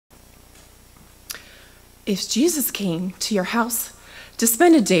If Jesus came to your house to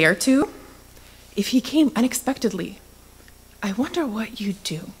spend a day or two, if he came unexpectedly, I wonder what you'd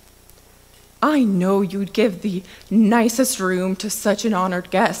do. I know you'd give the nicest room to such an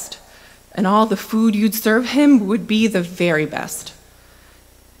honored guest, and all the food you'd serve him would be the very best.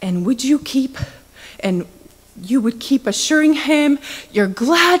 And you would keep assuring him you're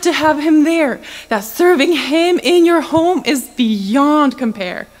glad to have him there, that serving him in your home is beyond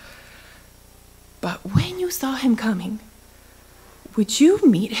compare. But when you saw him coming, would you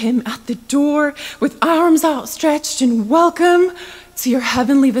meet him at the door with arms outstretched and welcome to your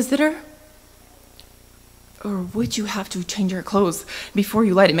heavenly visitor? Or would you have to change your clothes before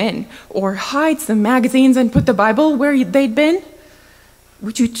you let him in, or hide some magazines and put the Bible where they'd been?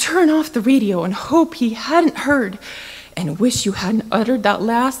 Would you turn off the radio and hope he hadn't heard, and wish you hadn't uttered that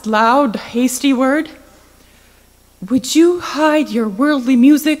last loud, hasty word? Would you hide your worldly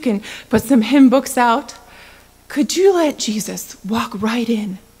music and put some hymn books out? Could you let Jesus walk right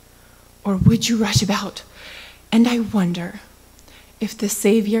in, or would you rush about? And I wonder if the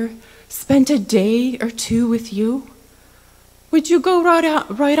Savior spent a day or two with you, would you go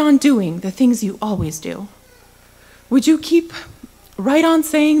right on doing the things you always do? Would you keep right on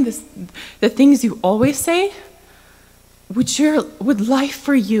saying the things you always say? Would life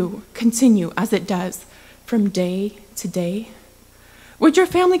for you continue as it does from day to day? Would your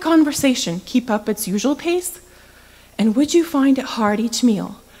family conversation keep up its usual pace? And would you find it hard each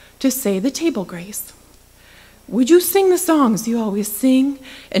meal to say the table grace? Would you sing the songs you always sing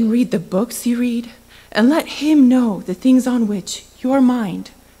and read the books you read, and let him know the things on which your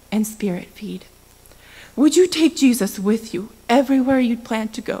mind and spirit feed? Would you take Jesus with you everywhere you'd plan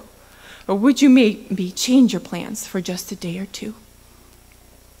to go, or would you maybe change your plans for just a day or two?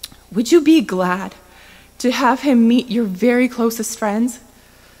 Would you be glad to have him meet your very closest friends,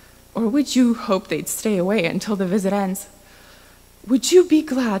 or would you hope they'd stay away until the visit ends? Would you be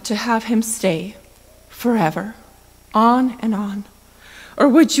glad to have him stay forever, on and on? Or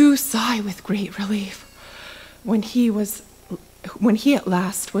would you sigh with great relief when he at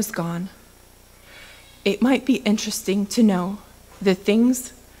last was gone? It might be interesting to know the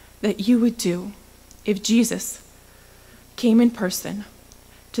things that you would do if Jesus came in person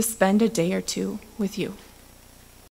to spend a day or two with you.